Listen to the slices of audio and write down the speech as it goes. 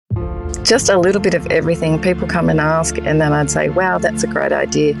just a little bit of everything. People come and ask, and then I'd say, wow, that's a great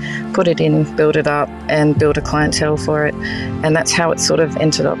idea. Put it in, build it up, and build a clientele for it. And that's how it sort of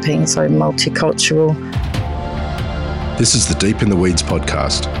ended up being so multicultural. This is the Deep in the Weeds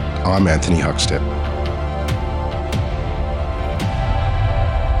podcast. I'm Anthony Huckstep.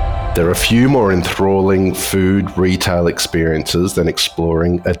 There are few more enthralling food retail experiences than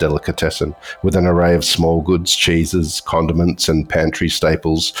exploring a delicatessen with an array of small goods, cheeses, condiments and pantry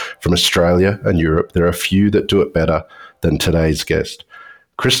staples from Australia and Europe. There are few that do it better than today's guest.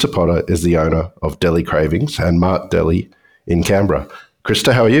 Christa Potter is the owner of Deli Cravings and Mart Deli in Canberra.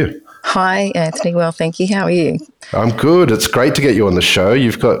 Christa, how are you? Hi, Anthony. Well, thank you. How are you? I'm good. It's great to get you on the show.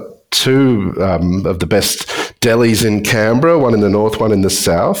 You've got two of the best delis in Canberra, one in the north, one in the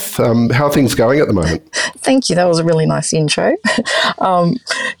south. How are things going at the moment? Thank you. That was a really nice intro.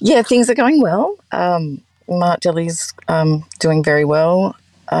 Things are going well. Mart Deli's doing very well.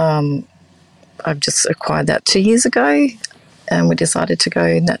 I've just acquired that 2 years ago, and we decided to go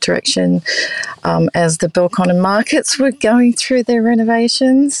in that direction as the Belconnen markets were going through their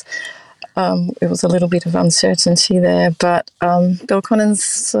renovations. It was a little bit of uncertainty there, but Belconnen's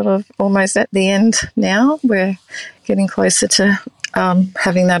sort of almost at the end now. We're getting closer to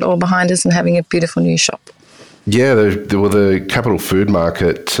having that all behind us and having a beautiful new shop. Yeah, the Capital Food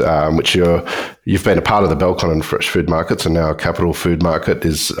Market, which you've been a part of the Belconnen Fresh Food Markets, and now Capital Food Market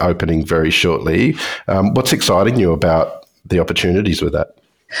is opening very shortly. What's exciting you about the opportunities with that?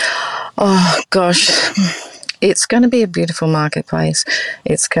 Oh, gosh. It's going to be a beautiful marketplace.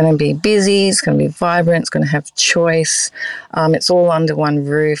 It's going to be busy. It's going to be vibrant. It's going to have choice. It's all under one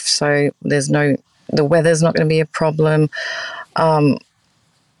roof, so the weather's not going to be a problem.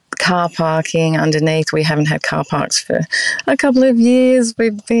 Car parking underneath. We haven't had car parks for a couple of years.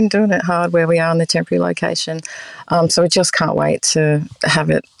 We've been doing it hard where we are in the temporary location. So we just can't wait to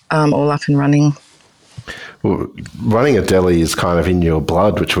have it all up and running. Well, running a deli is kind of in your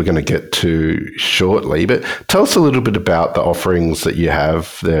blood, which we're going to get to shortly. But tell us a little bit about the offerings that you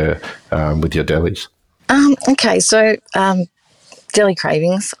have there with your delis. Okay, so Deli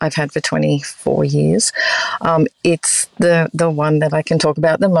Cravings I've had for 24 years. It's the one that I can talk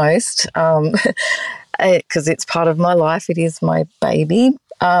about the most because it's part of my life. It is my baby.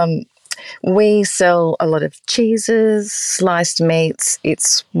 We sell a lot of cheeses, sliced meats.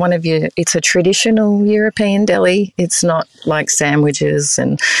 It's a traditional European deli. It's not like sandwiches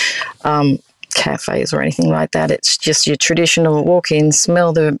and cafes or anything like that. It's just your traditional walk in,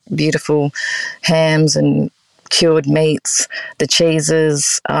 smell the beautiful hams and cured meats, the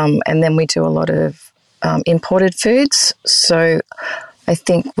cheeses, and then we do a lot of imported foods. So I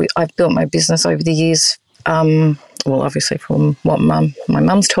think I've built my business over the years, obviously from what my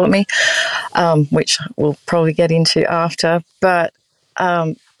mum's taught me, which we'll probably get into after, but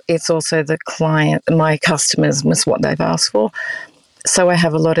it's also my customers, is what they've asked for. So I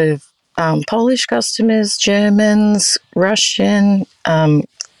have a lot of Polish customers, Germans, Russian,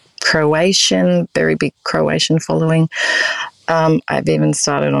 Croatian, very big Croatian following. I've even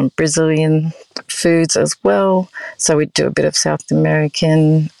started on Brazilian foods as well. So we do a bit of South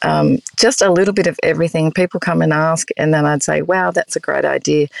American, just a little bit of everything. People come and ask, and then I'd say, wow, that's a great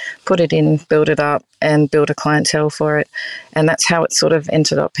idea. Put it in, build it up, and build a clientele for it. And that's how it sort of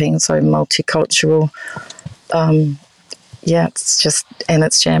ended up being so multicultural.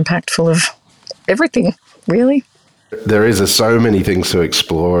 It's jam-packed full of everything, really. There is so many things to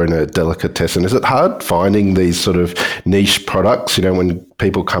explore in a delicatessen. Is it hard finding these sort of niche products, when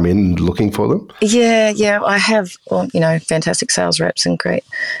people come in looking for them? Yeah. I have, fantastic sales reps and great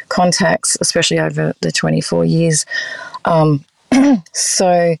contacts, especially over the 24 years.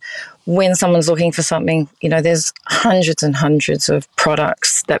 So when someone's looking for something, there's hundreds and hundreds of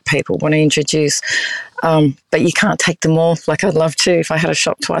products that people want to introduce. But you can't take them all. Like I'd love to. If I had a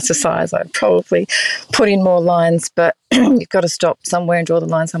shop twice the size, I'd probably put in more lines, but you've got to stop somewhere and draw the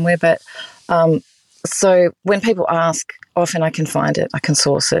line somewhere. But so when people ask, often I can find it, I can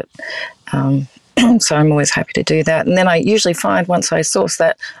source it. So I'm always happy to do that. And then I usually find once I source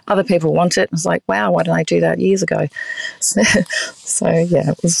that, other people want it. It's like, wow, why didn't I do that years ago? So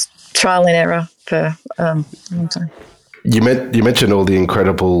it was trial and error for a long time. You mentioned all the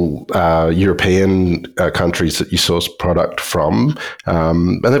incredible European countries that you source product from,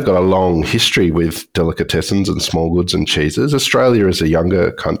 and they've got a long history with delicatessens and small goods and cheeses. Australia is a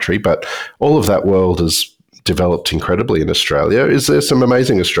younger country, but all of that world has developed incredibly in Australia. Is there some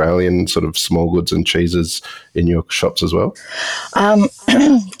amazing Australian sort of small goods and cheeses in your shops as well?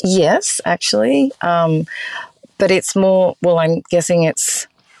 Yes, actually. But it's more, I'm guessing it's,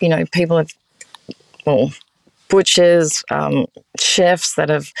 people have, butchers, chefs that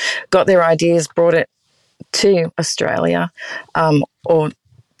have got their ideas, brought it to Australia, or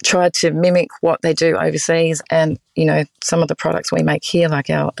tried to mimic what they do overseas. And, some of the products we make here, like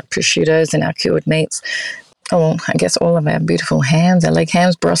our prosciuttos and our cured meats, I guess all of our beautiful hams, our leg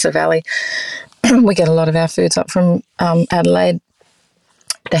hams, Barossa Valley. We get a lot of our foods up from Adelaide.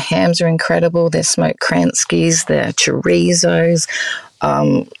 The hams are incredible. They're smoked Kranskis, they're chorizos,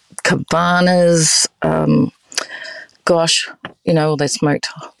 cabanas, all their smoked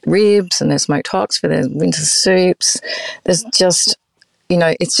ribs and their smoked hocks for their winter soups. There's just,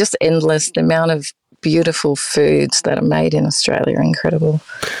 it's just endless. The amount of beautiful foods that are made in Australia are incredible.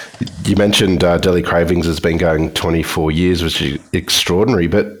 You mentioned Deli Cravings has been going 24 years, which is extraordinary,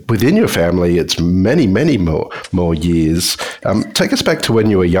 but within your family, it's many, many more years. Take us back to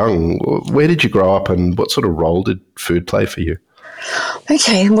when you were young. Where did you grow up and what sort of role did food play for you?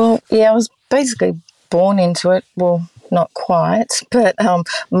 Okay, well, I was basically born into it. Well, not quite, but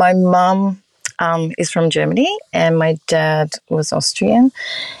my mum is from Germany and my dad was Austrian,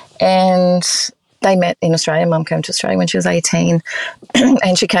 and they met in Australia. Mum came to Australia when she was 18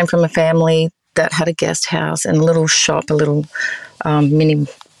 and she came from a family that had a guest house and a little shop, a little mini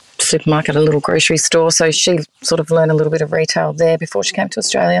supermarket, a little grocery store. So she sort of learned a little bit of retail there before she came to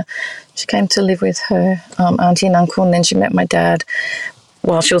Australia. She came to live with her auntie and uncle, and then she met my dad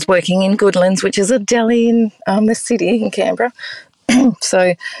while she was working in Goodlands, which is a deli in the city in Canberra.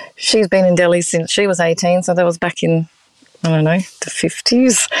 So she's been in Deli since she was 18, so that was back in, I don't know, the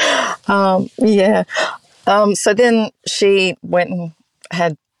 50s. So then she went and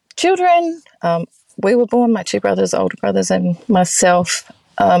had children. We were born, my two brothers, older brothers, and myself.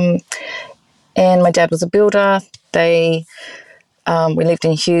 And my dad was a builder. We lived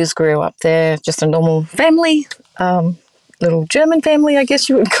in Hughes, grew up there, just a normal family, little German family, I guess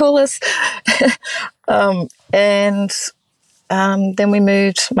you would call us. Then we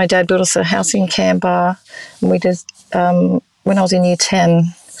moved. My dad built us a house in Canberra. And we just, when I was in year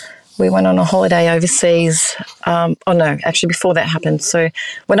 10, we went on a holiday overseas. Actually before that happened. So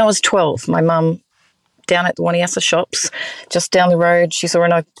when I was 12, my mum, down at the Waniasa shops, just down the road, she saw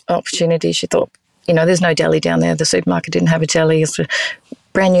an opportunity. She thought, there's no deli down there. The supermarket didn't have a deli. It's a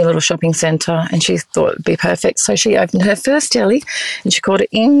brand new little shopping centre, and she thought it'd be perfect. So she opened her first deli, and she called it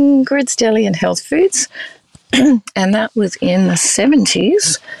Ingrid's Deli and Health Foods, and that was in the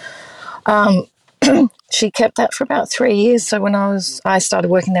 70s. She kept that for about 3 years. So when I started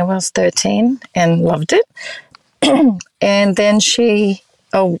working there when I was 13 and loved it. And then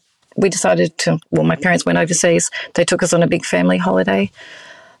we decided my parents went overseas. They took us on a big family holiday.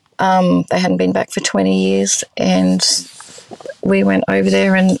 They hadn't been back for 20 years, and we went over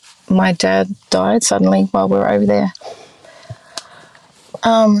there, and my dad died suddenly while we were over there.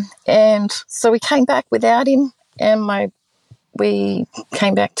 And so we came back without him, and we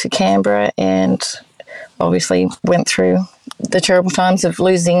came back to Canberra and obviously went through the terrible times of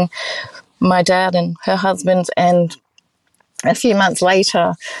losing my dad and her husband. And a few months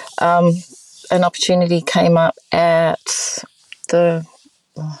later, an opportunity came up at what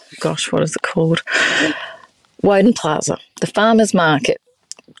is it called? Woden Plaza, the farmers market.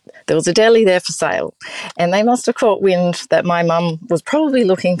 There was a deli there for sale, and they must have caught wind that my mum was probably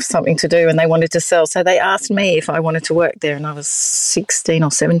looking for something to do and they wanted to sell. So they asked me if I wanted to work there, and I was 16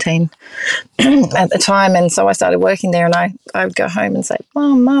 or 17 at the time. And so I started working there, and I would go home and say,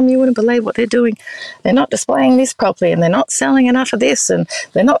 "Oh, Mum, you wouldn't believe what they're doing. They're not displaying this properly, and they're not selling enough of this, and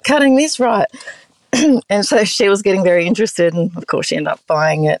they're not cutting this right." And so she was getting very interested, and of course she ended up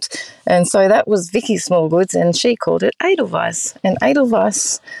buying it. And so that was Vicky's Small Goods, and she called it Edelweiss. And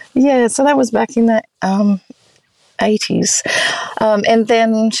Edelweiss, so that was back in the 80s. And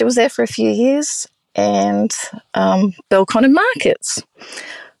then she was there for a few years, and Belconnen Markets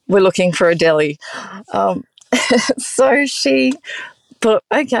were looking for a deli. So she thought,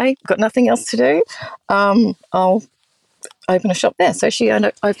 okay, got nothing else to do. I'll open a shop there. So she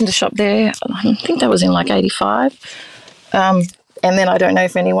opened a shop there. I think that was in like 85. And then I don't know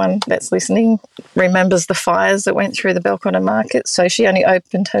if anyone that's listening remembers the fires that went through the Belconnen Market. So she only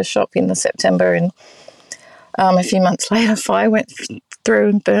opened her shop in the September, and a few months later, fire went through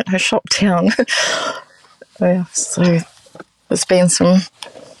and burnt her shop down. So there's been some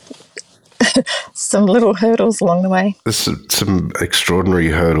little hurdles along the way. There's some extraordinary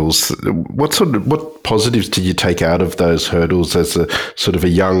hurdles. What positives did you take out of those hurdles as a sort of a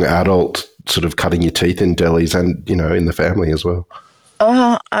young adult, sort of cutting your teeth in delis and, in the family as well?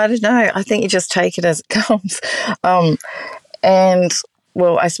 I don't know. I think you just take it as it comes. I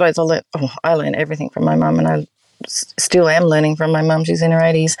suppose I learned everything from my mum, and still am learning from my mum. She's in her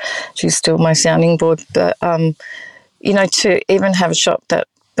 80s. She's still my sounding board. But, to even have a shop that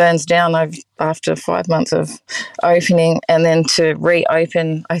burns down after 5 months of opening and then to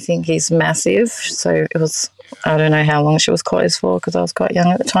reopen, I think is massive. So it was, I don't know how long she was closed for because I was quite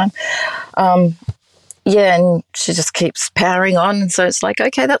young at the time. And she just keeps powering on. And so it's like,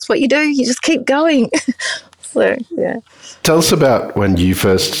 okay, that's what you do. You just keep going. So, yeah. Tell us about when you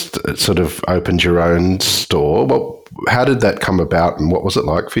first sort of opened your own store. How did that come about and what was it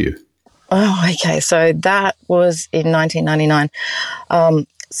like for you? Oh, okay. So that was in 1999.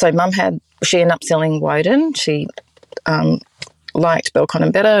 So Mum she ended up selling Woden. She liked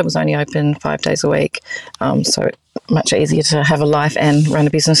Belconnen better. It was only open 5 days a week. So much easier to have a life and run a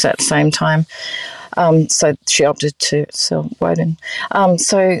business at the same time. So she opted to sell Woden.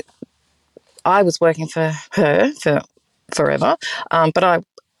 So I was working for her for forever, but I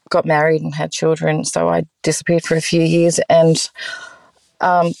got married and had children, so I disappeared for a few years. And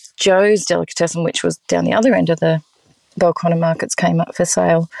Joe's Delicatessen, which was down the other end of the Belconnen markets, came up for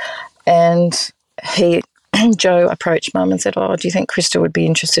sale, and Joe approached Mum and said, "Oh, do you think Christa would be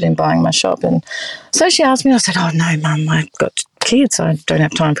interested in buying my shop?" And so she asked me. I said, "Oh no, Mum, I've got kids. I don't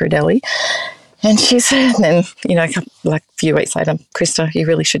have time for a deli." And she said, and then, a few weeks later, "Christa, you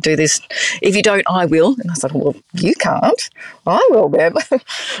really should do this. If you don't, I will." And I said, "Well, you can't. I will, babe."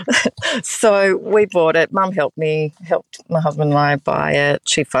 So we bought it. Mum helped my husband and I buy it.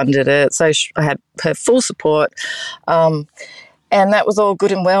 She funded it. So I had her full support. And that was all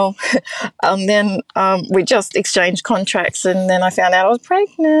good and well. And then we just exchanged contracts, and then I found out I was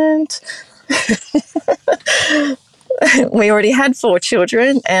pregnant. We already had 4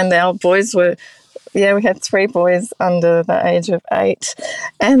 children, and our boys we had 3 boys under the age of 8,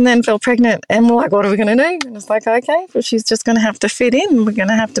 and then fell pregnant. And we're like, what are we going to do? And it's like, okay, well, she's just going to have to fit in. We're going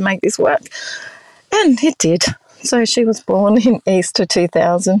to have to make this work. And it did. So she was born in Easter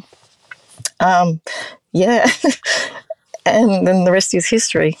 2000. And then the rest is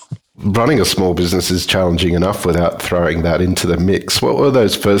history. Running a small business is challenging enough without throwing that into the mix. What were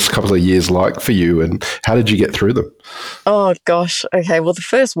those first couple of years like for you, and how did you get through them? Oh, gosh. Okay, well, the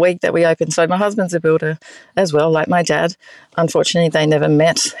first week that we opened, so my husband's a builder as well, like my dad. Unfortunately, they never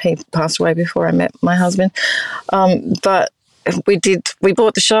met. He passed away before I met my husband. But we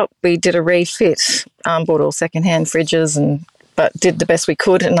bought the shop, we did a refit, bought all secondhand fridges but did the best we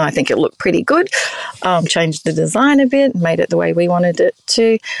could, and I think it looked pretty good. Changed the design a bit, made it the way we wanted it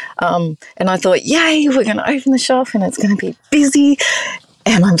to. And I thought, yay, we're going to open the shop and it's going to be busy.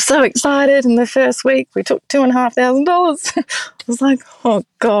 And I'm so excited. And the first week we took $2,500. I was like, oh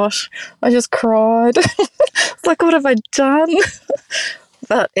gosh, I just cried. It's like, what have I done?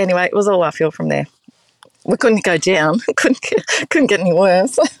 But anyway, it was all uphill from there. We couldn't go down. couldn't get any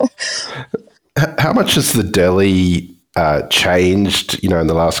worse. How much has the deli changed, in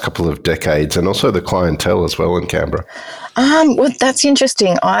the last couple of decades, and also the clientele as well in Canberra? Well, that's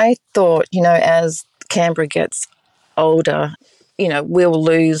interesting. I thought, as Canberra gets older, we'll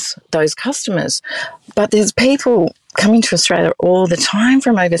lose those customers. But there's people coming to Australia all the time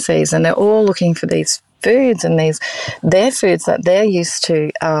from overseas, and they're all looking for these foods and their foods that they're used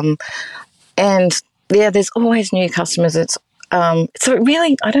to. There's always new customers. So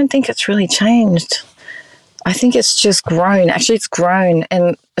really, I don't think it's really changed. I think it's just grown. Actually, it's grown,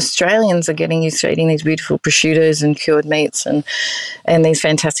 and Australians are getting used to eating these beautiful prosciuttos and cured meats and these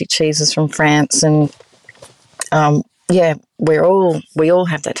fantastic cheeses from France. And we all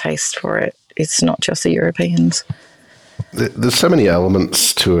have that taste for it. It's not just the Europeans. There's so many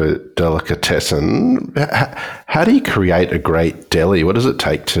elements to a delicatessen. How do you create a great deli? What does it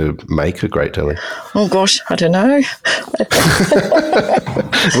take to make a great deli? Oh gosh, I don't know.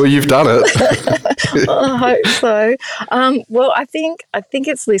 Well, you've done it. I hope so. Well, I think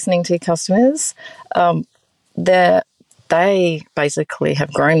it's listening to customers. They basically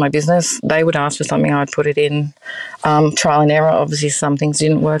have grown my business. They would ask for something, I'd put it in. Trial and error. Obviously, some things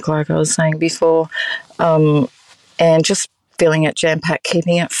didn't work, like I was saying before. And just filling it jam-packed,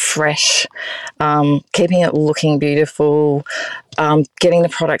 keeping it fresh, keeping it looking beautiful, getting the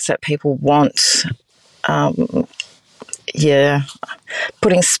products that people want.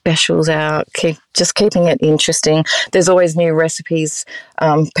 Putting specials out, keeping it interesting. There's always new recipes.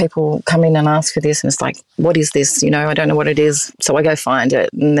 People come in and ask for this, and it's like, what is this? I don't know what it is. So I go find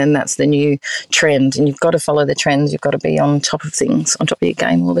it, and then that's the new trend. And you've got to follow the trends. You've got to be on top of things, on top of your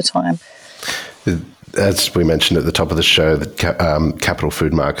game all the time. As we mentioned at the top of the show, the Capital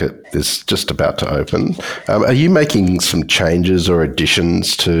Food Market is just about to open. Are you making some changes or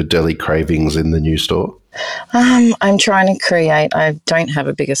additions to Deli Cravings in the new store? I'm trying to create. I don't have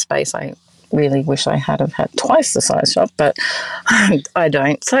a bigger space. I really wish I had have had twice the size shop, but I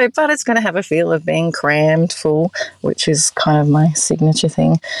don't. So, but it's going to have a feel of being crammed full, which is kind of my signature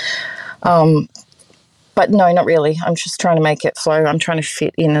thing. But no, not really. I'm just trying to make it flow. I'm trying to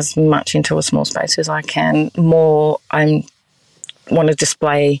fit in as much into a small space as I can. I want to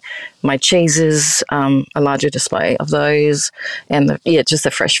display my cheeses, a larger display of those, and just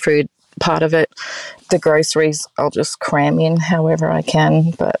the fresh food part of it. The groceries, I'll just cram in however I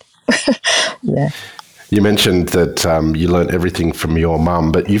can, but yeah. You mentioned that you learnt everything from your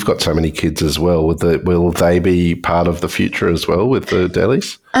mum, but you've got so many kids as well. Will they be part of the future as well with the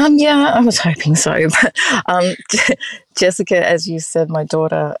delis? Yeah, I was hoping so. But Jessica, as you said, my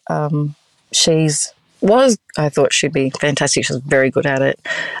daughter, I thought she'd be fantastic. She was very good at it,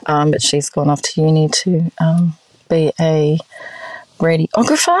 but she's gone off to uni to be a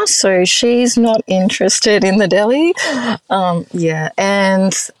radiographer, so she's not interested in the deli.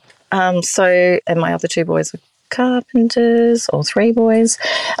 And my other two boys are carpenters, or three boys.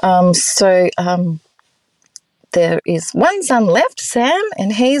 There is one son left, Sam,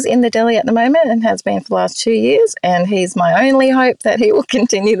 and he's in the deli at the moment and has been for the last 2 years, and he's my only hope that he will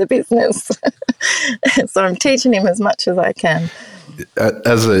continue the business. So I'm teaching him as much as I can.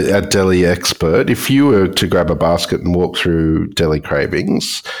 As a deli expert, if you were to grab a basket and walk through Deli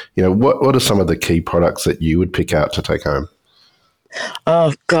Cravings, what are some of the key products that you would pick out to take home?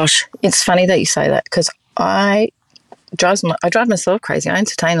 Oh, gosh. It's funny that you say that, because I drive myself crazy. I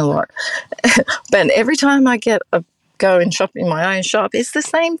entertain a lot. But every time I go and shop in my own shop, it's the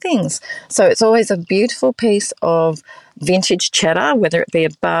same things. So it's always a beautiful piece of vintage cheddar, whether it be a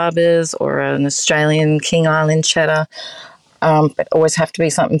Barber's or an Australian King Island cheddar. But always have to be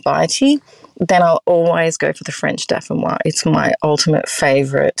something bitey. Then I'll always go for the French Dauphinois. It's my ultimate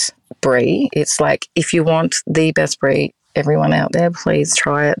favourite brie. It's like, if you want the best brie, everyone out there, please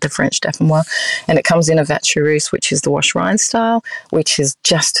try it, the French Dauphinois. And it comes in a vachereuse, which is the wash rind style, which is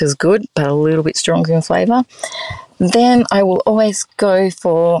just as good, but a little bit stronger in flavour. Then I will always go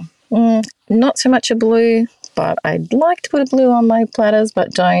for not so much a blue, but I'd like to put a blue on my platters,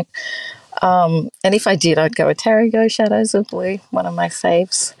 but don't. And if I did, I'd go with Tarago Shadows of Blue, one of my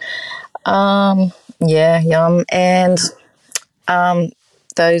faves. Yum. And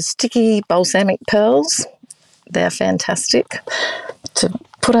those sticky balsamic pearls, they're fantastic to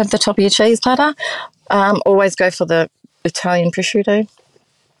put over the top of your cheese platter. Always go for the Italian prosciutto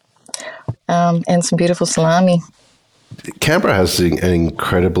and some beautiful salami. Canberra has an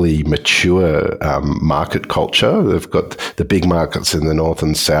incredibly mature market culture. They've got the big markets in the north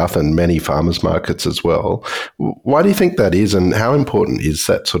and south and many farmers markets as well. Why do you think that is, and how important is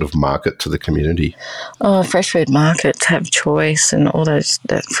that sort of market to the community? Oh, fresh food markets have choice and all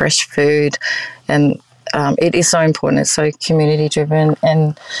that fresh food, and it is so important. It's so community driven,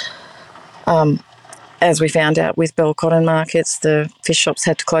 and as we found out with Bell Cotton markets, the fish shops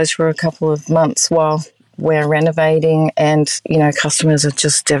had to close for a couple of months while we're renovating, and customers are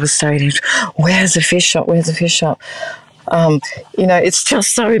just devastated. Where's the fish shop? Where's the fish shop? It's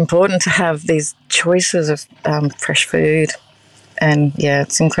just so important to have these choices of fresh food, and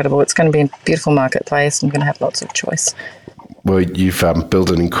it's incredible. It's going to be a beautiful marketplace, and we're going to have lots of choice. Well, you've built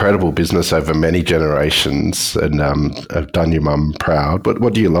an incredible business over many generations, and have done your mum proud. But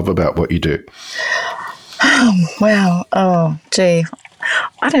what do you love about what you do? Wow. Oh, gee.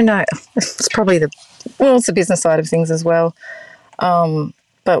 I don't know. It's probably it's the business side of things as well.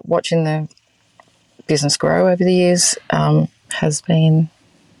 But watching the business grow over the years has been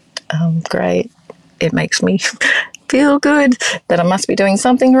great. It makes me feel good that I must be doing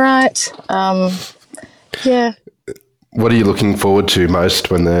something right. What are you looking forward to most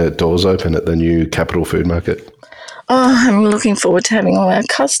when the doors open at the new Capital Food Market? Oh, I'm looking forward to having all our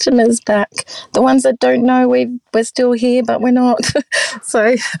customers back. The ones that don't know we're still here, but we're not.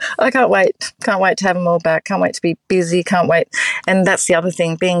 So I can't wait. Can't wait to have them all back. Can't wait to be busy. Can't wait. And that's the other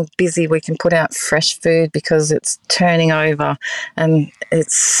thing. Being busy, we can put out fresh food because it's turning over, and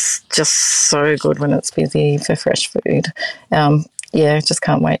it's just so good when it's busy for fresh food. Just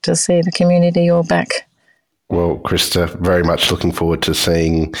can't wait to see the community all back. Well, Christa, very much looking forward to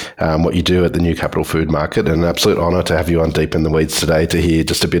seeing what you do at the new Capital Food Market, and an absolute honour to have you on Deep in the Weeds today to hear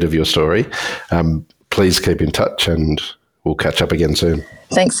just a bit of your story. Please keep in touch, and we'll catch up again soon.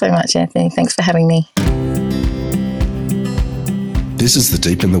 Thanks so much, Anthony. Thanks for having me. This is the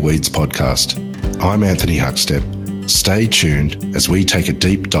Deep in the Weeds podcast. I'm Anthony Huckstep. Stay tuned as we take a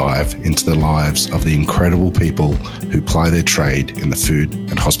deep dive into the lives of the incredible people who ply their trade in the food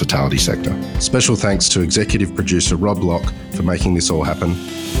and hospitality sector. Special thanks to executive producer Rob Locke for making this all happen.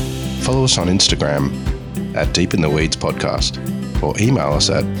 Follow us on Instagram at Deep in the Weeds Podcast. or email us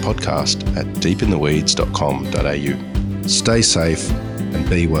at podcast@deepintheweeds.com.au. Stay safe and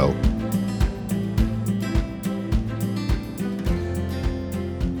be well.